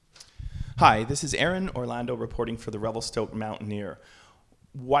Hi, this is Aaron Orlando reporting for the Revelstoke Mountaineer.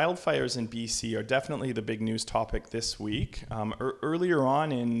 Wildfires in BC are definitely the big news topic this week. Earlier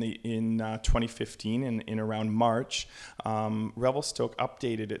on in 2015, in around March, Revelstoke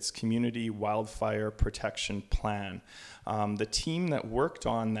updated its community wildfire protection plan. The team that worked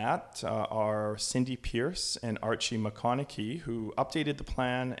on that are Cindy Pierce and Archie McConaughey, who updated the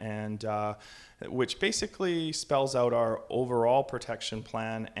plan and which basically spells out our overall protection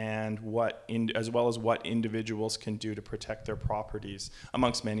plan and as well as what individuals can do to protect their properties,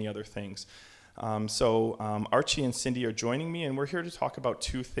 amongst many other things. Archie and Cindy are joining me, and we're here to talk about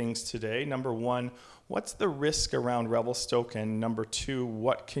two things today. Number one, what's the risk around Revelstoke? And number two,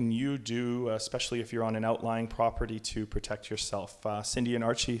 what can you do, especially if you're on an outlying property, to protect yourself? Cindy and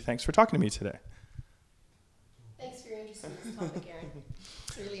Archie, thanks for talking to me today. Thanks for your interest in this topic, Aaron.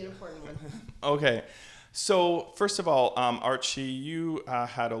 It's really an important one. Okay. So first of all, Archie, you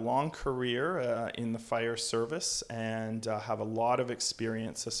had a long career in the fire service and have a lot of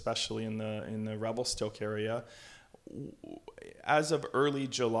experience, especially in the Revelstoke area. As of early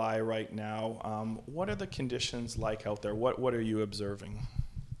July right now, what are the conditions like out there? What are you observing?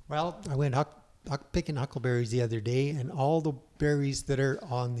 Well, I went picking huckleberries the other day, and all the berries that are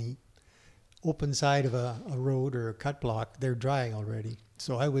on the open side of a road or a cut block, they're dry already.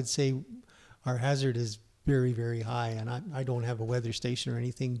 So I would say our hazard is very, very high, and I don't have a weather station or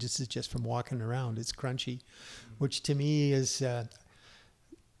anything. Just from walking around, it's crunchy, which to me is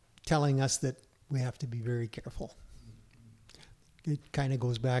telling us that we have to be very careful. It kind of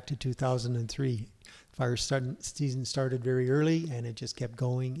goes back to 2003. Fire season started very early, and it just kept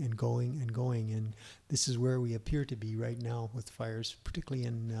going and going and going. And this is where we appear to be right now with fires, particularly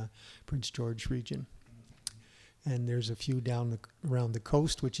in Prince George region. And there's a few around the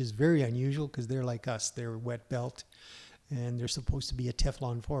coast, which is very unusual because they're like us. They're wet belt, and they're supposed to be a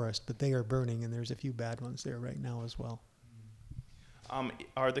Teflon forest, but they are burning, and there's a few bad ones there right now as well.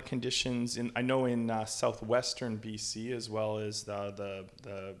 Are the conditions in southwestern BC as well as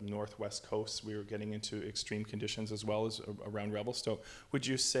the northwest coast, we were getting into extreme conditions as well as around Revelstoke. Would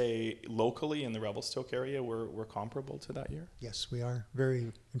you say locally in the Revelstoke area we're comparable to that year? Yes, we are.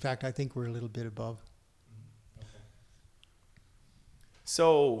 In fact, I think we're a little bit above.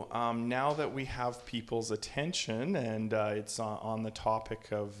 So now that we have people's attention and it's on the topic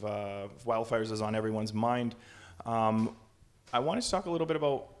of wildfires is on everyone's mind, I wanted to talk a little bit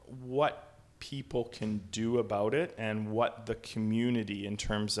about what people can do about it and what the community, in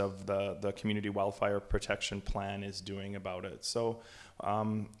terms of the community wildfire protection plan, is doing about it. So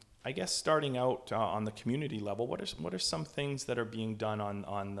I guess starting out on the community level, what are some things that are being done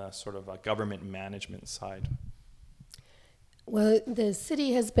on the sort of government management side? Well, the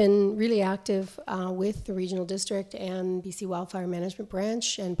city has been really active with the regional district and BC Wildfire Management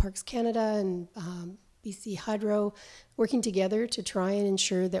Branch and Parks Canada and BC Hydro, working together to try and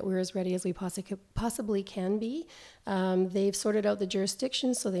ensure that we're as ready as we possibly can be. They've sorted out the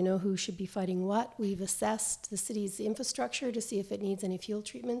jurisdictions so they know who should be fighting what. We've assessed the city's infrastructure to see if it needs any fuel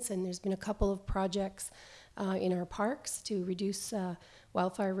treatments, and there's been a couple of projects in our parks to reduce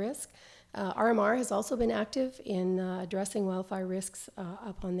wildfire risk. RMR has also been active in addressing wildfire risks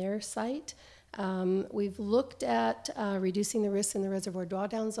up on their site. We've looked at reducing the risks in the reservoir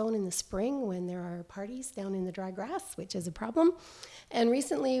drawdown zone in the spring when there are parties down in the dry grass, which is a problem. And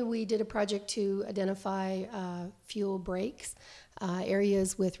recently we did a project to identify fuel breaks,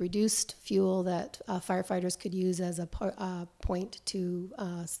 areas with reduced fuel that firefighters could use as a point to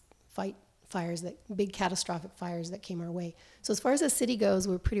fight fires, big catastrophic fires that came our way. So as far as the city goes,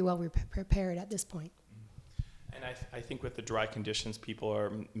 we're pretty well prepared at this point. And I think with the dry conditions, people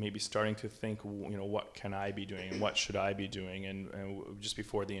are maybe starting to think, what can I be doing and what should I be doing? And just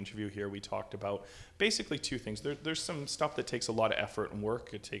before the interview here, we talked about basically two things. There's some stuff that takes a lot of effort and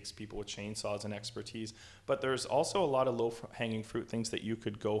work. It takes people with chainsaws and expertise. But there's also a lot of low-hanging fruit, things that you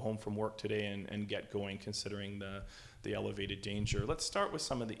could go home from work today and get going, considering the elevated danger. Let's start with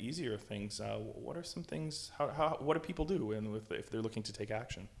some of the easier things. What are some things, what do people do if they're looking to take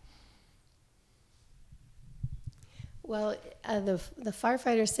action? Well, the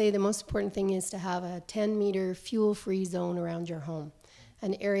firefighters say the most important thing is to have a 10-meter fuel-free zone around your home,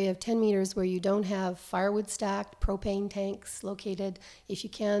 an area of 10 meters where you don't have firewood stacked, propane tanks located, if you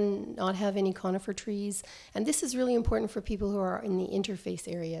can not have any conifer trees. And this is really important for people who are in the interface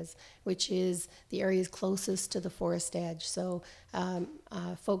areas, which is the areas closest to the forest edge. So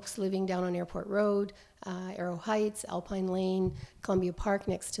folks living down on Airport Road, Arrow Heights, Alpine Lane, Columbia Park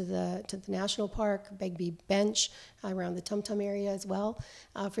next to the National Park, Begbie Bench around the Tum Tum area as well.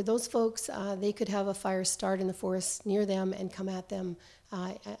 For those folks, they could have a fire start in the forest near them and come at them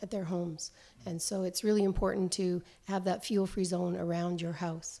at their homes. And so it's really important to have that fuel-free zone around your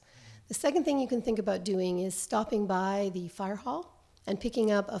house. The second thing you can think about doing is stopping by the fire hall and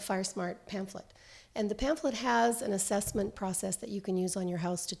picking up a Fire Smart pamphlet. And the pamphlet has an assessment process that you can use on your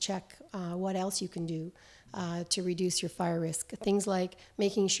house to check what else you can do to reduce your fire risk. Things like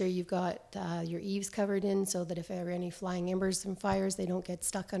making sure you've got your eaves covered in so that if there are any flying embers from fires, they don't get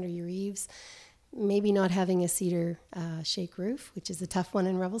stuck under your eaves. Maybe not having a cedar shake roof, which is a tough one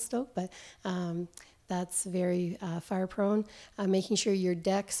in Revelstoke, but that's very fire prone. Making sure your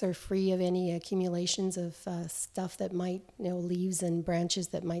decks are free of any accumulations of stuff that might, leaves and branches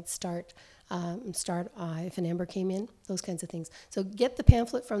that might start if an ember came in, those kinds of things. So get the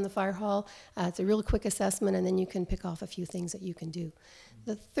pamphlet from the fire hall. It's a real quick assessment, and then you can pick off a few things that you can do.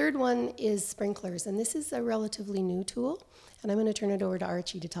 The third one is sprinklers, and this is a relatively new tool, and I'm going to turn it over to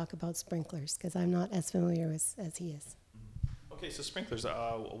Archie to talk about sprinklers because I'm not as familiar as he is. Okay, so sprinklers,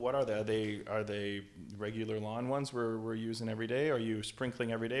 what are they? Are they regular lawn ones we're using every day? Are you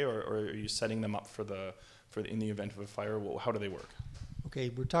sprinkling every day, or are you setting them up for in the event of a fire? Well, how do they work? Okay,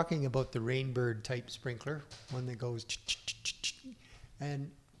 we're talking about the Rainbird type sprinkler, one that goes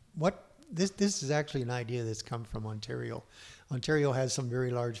and this is actually an idea that's come from Ontario. Ontario has some very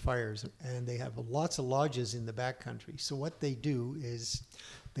large fires, and they have lots of lodges in the backcountry. So what they do is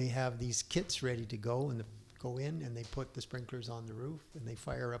they have these kits ready to go, and go in and they put the sprinklers on the roof, and they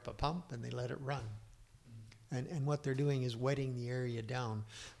fire up a pump and they let it run. And what they're doing is wetting the area down.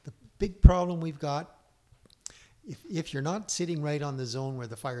 The big problem we've got, if you're not sitting right on the zone where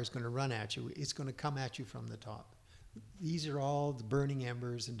the fire is going to run at you, it's going to come at you from the top. These are all the burning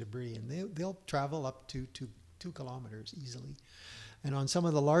embers and debris, and they'll travel up to 2 kilometers easily. And on some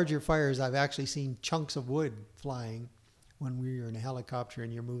of the larger fires, I've actually seen chunks of wood flying when we're in a helicopter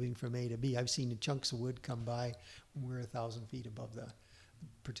and you're moving from A to B. I've seen the chunks of wood come by when we're 1,000 feet above the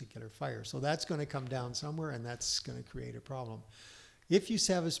particular fire. So that's going to come down somewhere, and that's going to create a problem. If you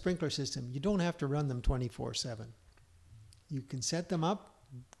have a sprinkler system, you don't have to run them 24/7. You can set them up,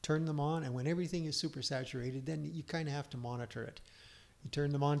 turn them on, and when everything is super saturated, then you kind of have to monitor it. You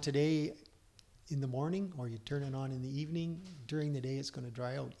turn them on today in the morning, or you turn it on in the evening. During the day, it's going to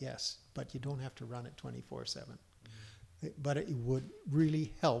dry out, yes, but you don't have to run it 24/7. But it would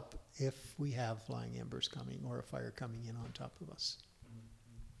really help if we have flying embers coming or a fire coming in on top of us.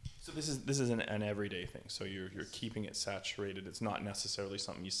 So this is an everyday thing. So you're keeping it saturated. It's not necessarily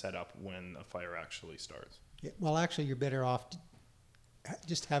something you set up when a fire actually starts. Yeah, well, actually, you're better off to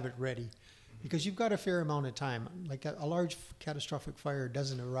just have it ready, because you've got a fair amount of time. Like a large catastrophic fire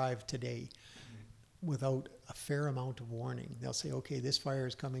doesn't arrive today without a fair amount of warning. They'll say, okay, this fire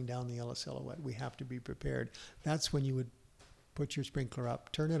is coming down the Yellow Silhouette. We have to be prepared. That's when you would put your sprinkler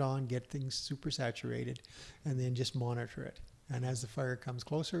up, turn it on, get things super saturated, and then just monitor it. And as the fire comes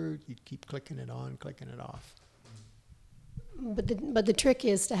closer, you keep clicking it on, clicking it off. But the trick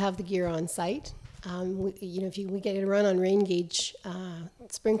is to have the gear on site. If we get a run on rain gauge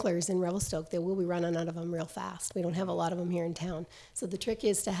sprinklers in Revelstoke, they will be running out of them real fast. We don't have a lot of them here in town. So the trick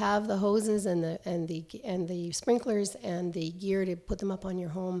is to have the hoses and the sprinklers and the gear to put them up on your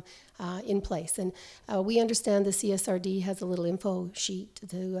home in place. And we understand the CSRD has a little info sheet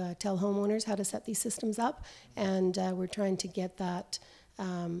to tell homeowners how to set these systems up, and we're trying to get that.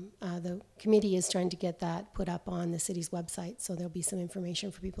 The committee is trying to get that put up on the city's website, so there'll be some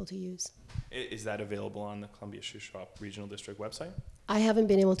information for people to use. Is that available on the Columbia Shuswap Regional District website? I haven't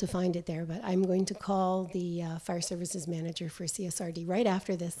been able to find it there, but I'm going to call the fire services manager for CSRD right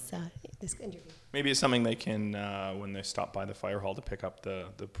after this interview. Maybe it's something they can, when they stop by the fire hall to pick up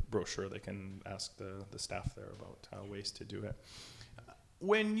the brochure, they can ask the staff there about ways to do it.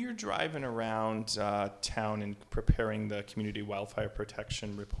 When you're driving around town and preparing the Community Wildfire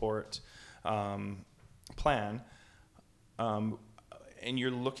Protection Report plan, and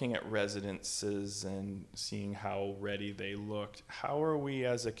you're looking at residences and seeing how ready they looked, how are we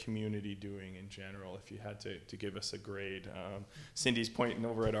as a community doing in general, if you had to give us a grade? Cindy's pointing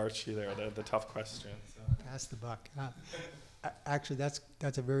over at Archie there, the tough question. So. Pass the buck. Actually,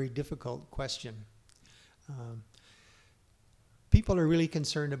 that's a very difficult question. People are really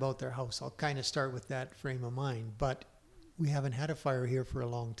concerned about their house. I'll kind of start with that frame of mind, but we haven't had a fire here for a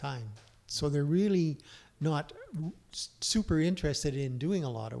long time. So they're really not super interested in doing a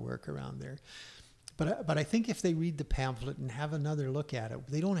lot of work around there. But I think if they read the pamphlet and have another look at it,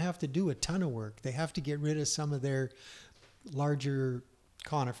 they don't have to do a ton of work. They have to get rid of some of their larger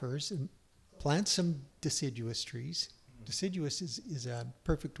conifers and plant some deciduous trees. Deciduous is a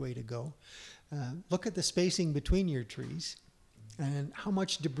perfect way to go. Look at the spacing between your trees and how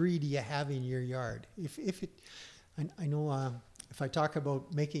much debris do you have in your yard. I know if I talk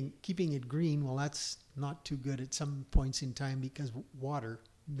about keeping it green, well, that's not too good at some points in time because water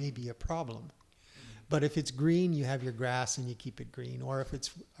may be a problem. But if it's green, you have your grass and you keep it green. Or if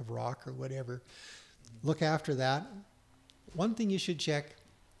it's a rock or whatever, look after that. One thing you should check,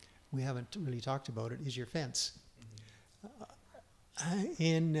 we haven't really talked about it, is your fence.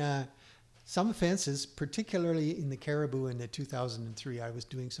 In some fences, particularly in the Caribou in the 2003, I was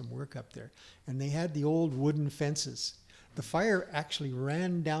doing some work up there, and they had the old wooden fences. The fire actually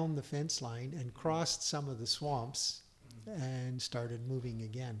ran down the fence line and crossed some of the swamps and started moving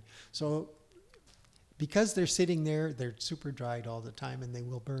again. So because they're sitting there, they're super dried all the time and they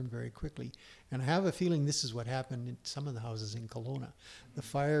will burn very quickly. And I have a feeling this is what happened in some of the houses in Kelowna. The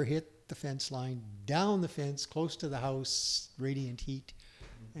fire hit the fence line, down the fence, close to the house, radiant heat,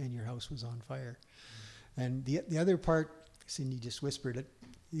 and your house was on fire. And the other part, Cindy just whispered it,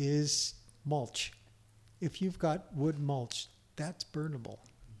 is mulch. If you've got wood mulch, that's burnable.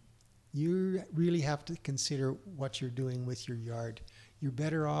 You really have to consider what you're doing with your yard. You're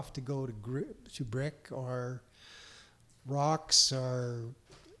better off to go to brick or rocks or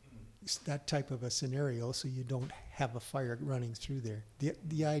that type of a scenario so you don't have a fire running through there.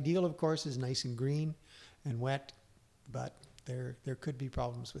 The ideal, of course, is nice and green and wet, but there could be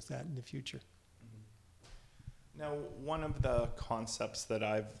problems with that in the future. Now, one of the concepts that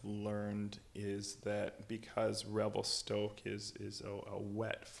I've learned is that because Revelstoke is a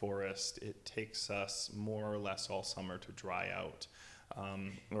wet forest, it takes us more or less all summer to dry out.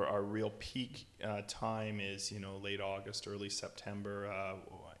 Our real peak time is, late August, early September,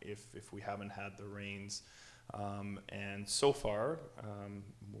 if we haven't had the rains. And so far,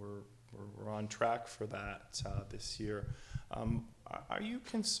 we're on track for that this year. Are you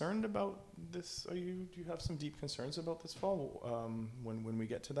concerned about this? Do you have some deep concerns about this fall when we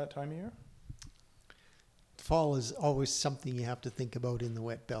get to that time of year? Fall is always something you have to think about in the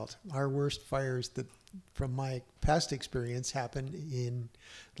wet belt. Our worst fires, from my past experience, happened in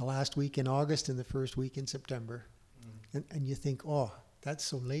the last week in August and the first week in September. And you think, oh, that's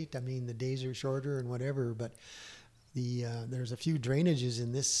so late. I mean, the days are shorter and whatever, but there's a few drainages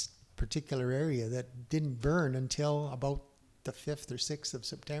in this particular area that didn't burn until about the 5th or 6th of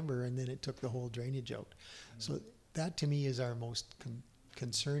September, and then it took the whole drainage out. So that to me is our most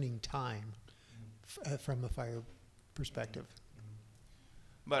concerning time from a fire perspective.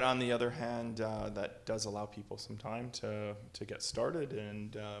 But on the other hand, that does allow people some time to get started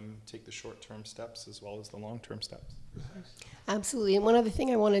and take the short-term steps as well as the long-term steps. Absolutely. And one other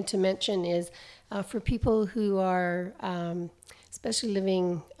thing I wanted to mention is for people who are especially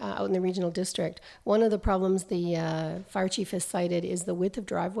living out in the regional district, one of the problems the fire chief has cited is the width of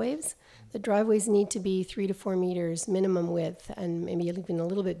driveways. The driveways need to be 3 to 4 meters minimum width and maybe even a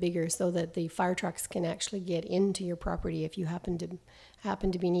little bit bigger so that the fire trucks can actually get into your property if you happen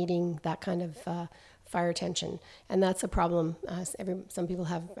to be needing that kind of fire attention. And that's a problem. Some people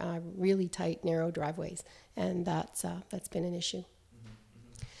have really tight, narrow driveways, and that's been an issue.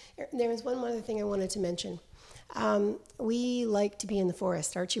 There was one other thing I wanted to mention. We like to be in the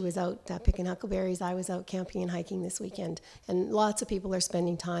forest. Archie was out picking huckleberries. I was out camping and hiking this weekend. And lots of people are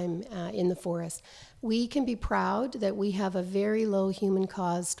spending time in the forest. We can be proud that we have a very low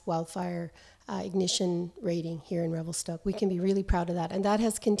human-caused wildfire ignition rating here in Revelstoke. We can be really proud of that. And that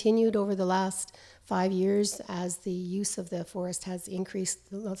has continued over the last 5 years as the use of the forest has increased.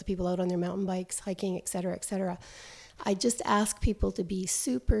 Lots of people out on their mountain bikes, hiking, et cetera, et cetera. I just ask people to be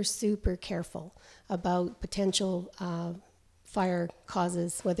super, super careful about potential fire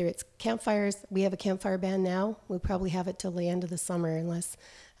causes, whether it's campfires. We have a campfire ban now. We'll probably have it till the end of the summer unless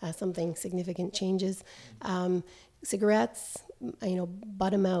something significant changes. Cigarettes,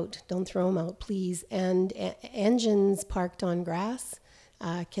 butt them out. Don't throw them out, please. And engines parked on grass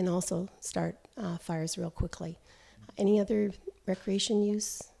can also start fires real quickly. Any other recreation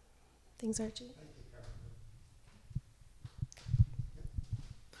use things, Archie?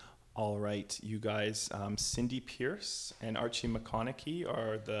 All right, you guys. Cindy Pierce and Archie McConaughey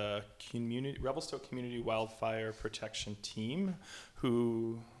are the Revelstoke Community Wildfire Protection Team.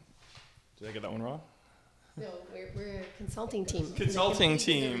 Did I get that one wrong? No, we're a consulting team. Consulting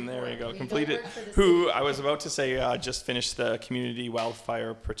team. There we go. Completed. I was about to say just finished the Community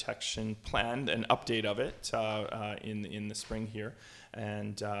Wildfire Protection Plan, an update of it in the spring here.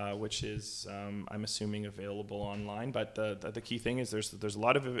 and which is, I'm assuming, available online. But the key thing is there's a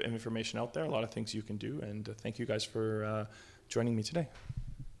lot of information out there, a lot of things you can do, and thank you guys for joining me today.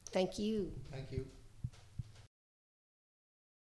 Thank you. Thank you.